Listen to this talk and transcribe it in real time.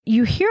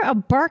you hear a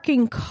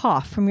barking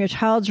cough from your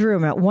child's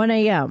room at 1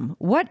 a.m.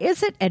 What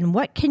is it, and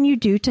what can you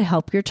do to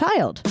help your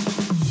child?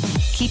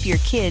 Keep your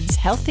kids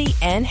healthy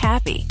and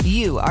happy.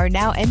 You are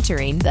now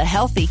entering the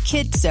Healthy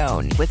Kid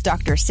Zone with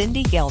Dr.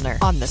 Cindy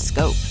Gellner on The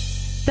Scope.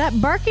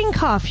 That barking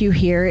cough you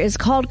hear is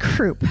called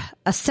croup,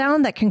 a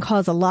sound that can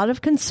cause a lot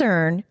of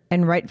concern,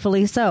 and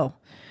rightfully so.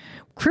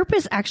 Croup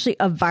is actually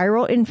a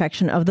viral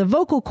infection of the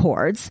vocal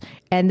cords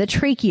and the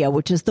trachea,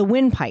 which is the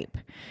windpipe.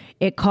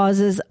 It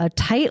causes a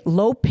tight,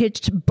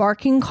 low-pitched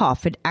barking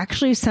cough. It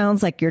actually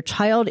sounds like your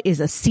child is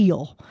a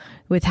seal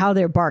with how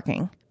they're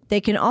barking.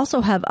 They can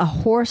also have a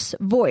hoarse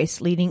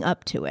voice leading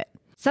up to it.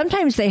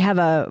 Sometimes they have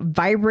a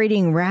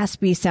vibrating,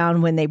 raspy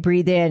sound when they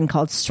breathe in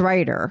called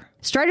stridor.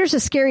 Stridor's a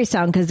scary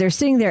sound because they're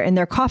sitting there and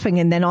they're coughing,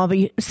 and then all of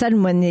a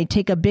sudden when they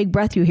take a big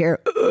breath, you hear,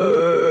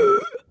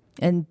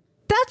 and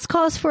that's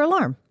cause for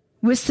alarm.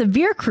 With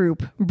severe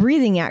croup,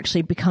 breathing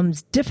actually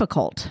becomes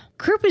difficult.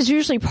 Croup is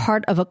usually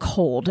part of a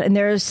cold, and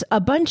there's a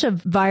bunch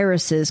of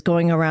viruses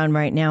going around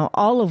right now,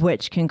 all of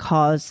which can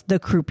cause the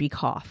croupy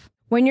cough.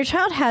 When your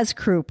child has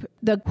croup,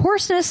 the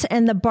hoarseness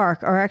and the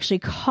bark are actually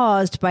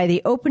caused by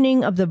the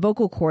opening of the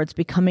vocal cords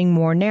becoming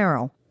more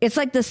narrow. It's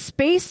like the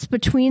space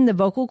between the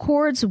vocal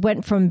cords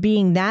went from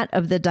being that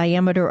of the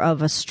diameter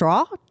of a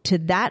straw to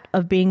that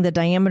of being the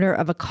diameter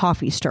of a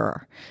coffee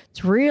stirrer.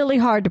 It's really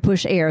hard to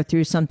push air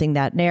through something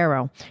that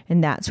narrow,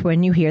 and that's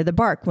when you hear the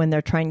bark, when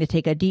they're trying to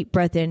take a deep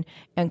breath in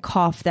and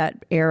cough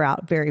that air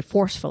out very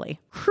forcefully.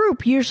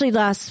 Croup usually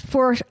lasts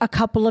for a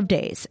couple of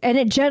days, and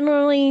it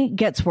generally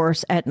gets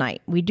worse at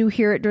night. We do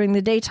hear it during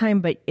the daytime,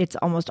 but it's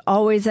almost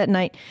always at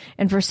night,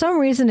 and for some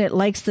reason it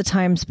likes the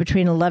times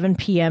between 11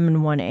 p.m.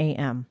 and 1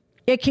 a.m.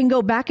 It can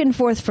go back and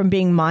forth from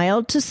being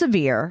mild to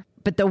severe,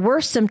 but the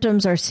worst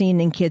symptoms are seen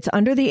in kids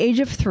under the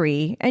age of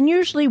 3, and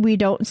usually we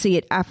don't see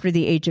it after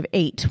the age of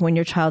 8 when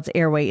your child's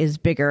airway is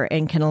bigger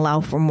and can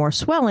allow for more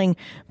swelling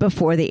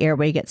before the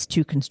airway gets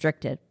too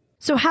constricted.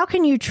 So how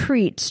can you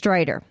treat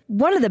stridor?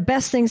 One of the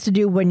best things to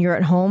do when you're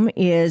at home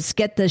is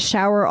get the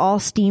shower all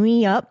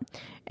steamy up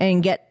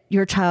and get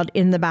your child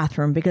in the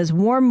bathroom, because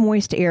warm,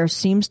 moist air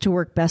seems to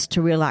work best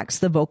to relax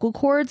the vocal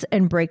cords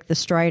and break the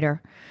stridor.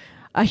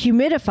 A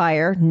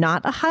humidifier,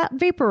 not a hot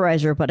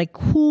vaporizer, but a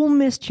cool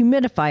mist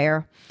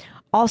humidifier,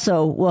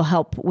 also will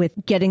help with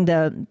getting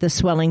the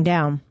swelling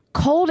down.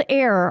 Cold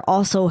air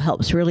also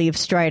helps relieve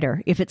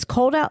stridor. If it's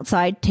cold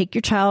outside, take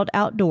your child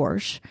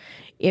outdoors.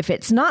 If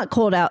it's not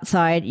cold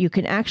outside, you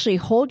can actually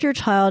hold your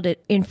child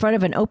in front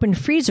of an open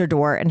freezer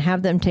door and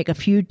have them take a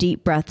few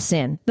deep breaths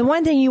in. The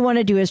one thing you want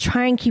to do is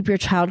try and keep your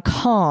child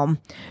calm,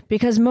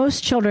 because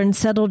most children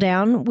settle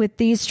down with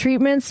these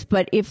treatments,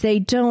 but if they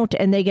don't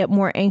and they get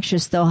more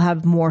anxious, they'll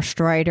have more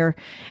stridor.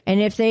 And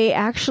if they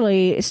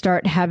actually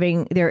start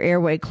having their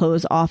airway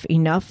close off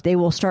enough, they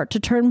will start to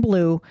turn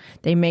blue.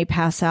 They may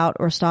pass out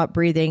or stop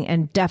breathing,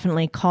 and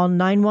definitely call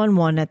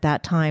 911 at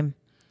that time.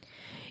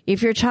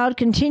 If your child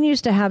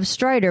continues to have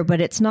stridor, but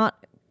it's not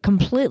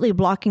completely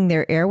blocking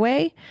their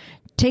airway,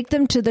 take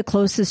them to the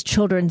closest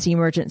children's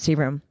emergency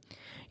room.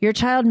 Your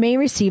child may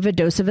receive a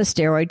dose of a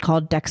steroid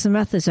called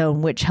dexamethasone,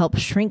 which helps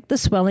shrink the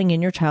swelling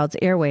in your child's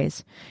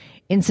airways.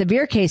 In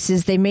severe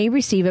cases, they may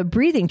receive a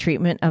breathing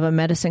treatment of a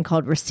medicine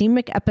called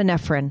racemic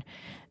epinephrine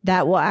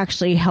that will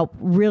actually help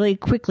really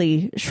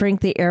quickly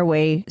shrink the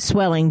airway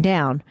swelling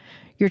down.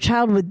 Your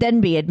child would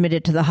then be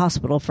admitted to the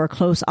hospital for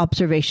close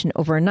observation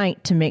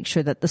overnight to make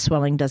sure that the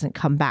swelling doesn't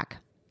come back.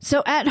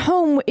 So at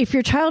home, if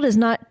your child is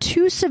not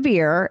too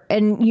severe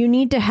and you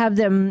need to have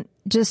them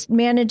just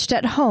managed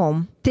at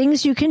home,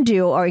 things you can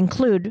do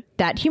include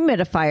that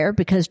humidifier,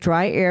 because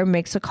dry air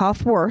makes a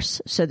cough worse,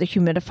 so the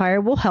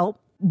humidifier will help.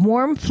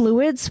 Warm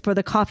fluids for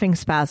the coughing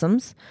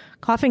spasms.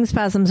 Coughing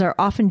spasms are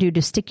often due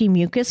to sticky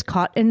mucus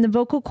caught in the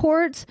vocal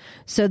cords,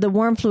 so the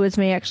warm fluids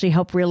may actually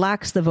help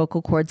relax the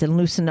vocal cords and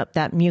loosen up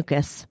that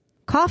mucus.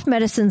 Cough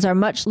medicines are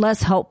much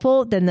less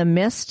helpful than the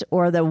mist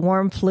or the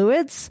warm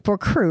fluids for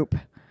croup.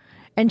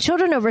 And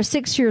children over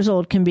 6 years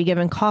old can be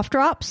given cough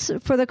drops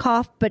for the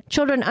cough, but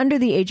children under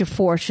the age of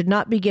 4 should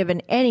not be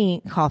given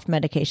any cough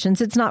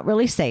medications. It's not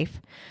really safe.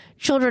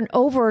 Children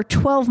over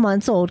 12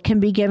 months old can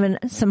be given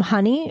some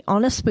honey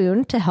on a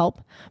spoon to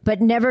help, but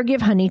never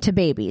give honey to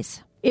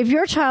babies. If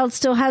your child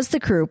still has the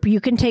croup, you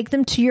can take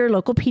them to your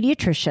local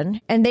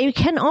pediatrician, and they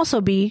can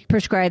also be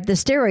prescribed the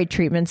steroid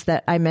treatments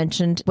that I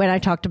mentioned when I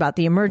talked about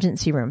the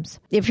emergency rooms.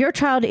 If your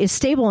child is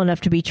stable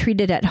enough to be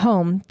treated at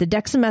home, the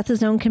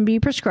dexamethasone can be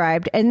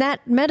prescribed, and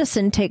that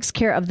medicine takes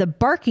care of the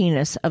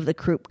barkiness of the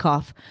croup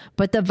cough,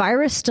 but the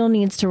virus still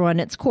needs to run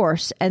its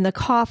course, and the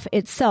cough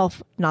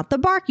itself, not the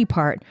barky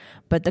part,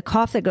 but the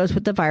cough that goes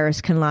with the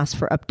virus, can last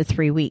for up to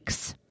 3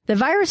 weeks. The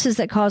viruses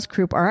that cause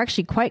croup are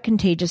actually quite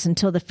contagious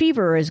until the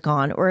fever is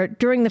gone or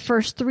during the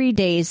first 3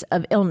 days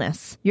of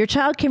illness. Your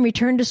child can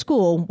return to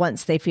school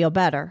once they feel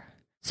better.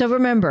 So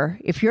remember,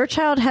 if your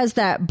child has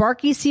that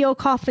barky seal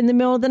cough in the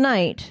middle of the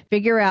night,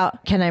 figure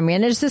out, can I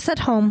manage this at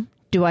home?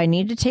 Do I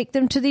need to take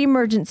them to the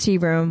emergency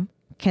room?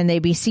 Can they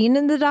be seen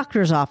in the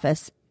doctor's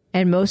office?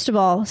 And most of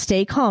all,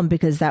 stay calm,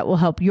 because that will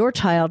help your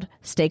child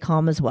stay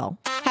calm as well.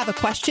 Have a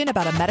question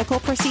about a medical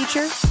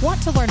procedure?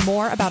 Want to learn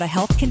more about a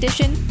health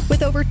condition?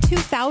 With over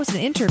 2,000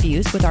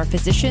 interviews with our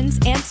physicians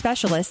and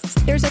specialists,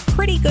 there's a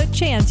pretty good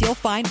chance you'll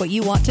find what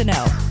you want to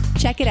know.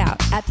 Check it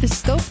out at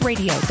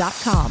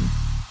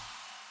thescoperadio.com.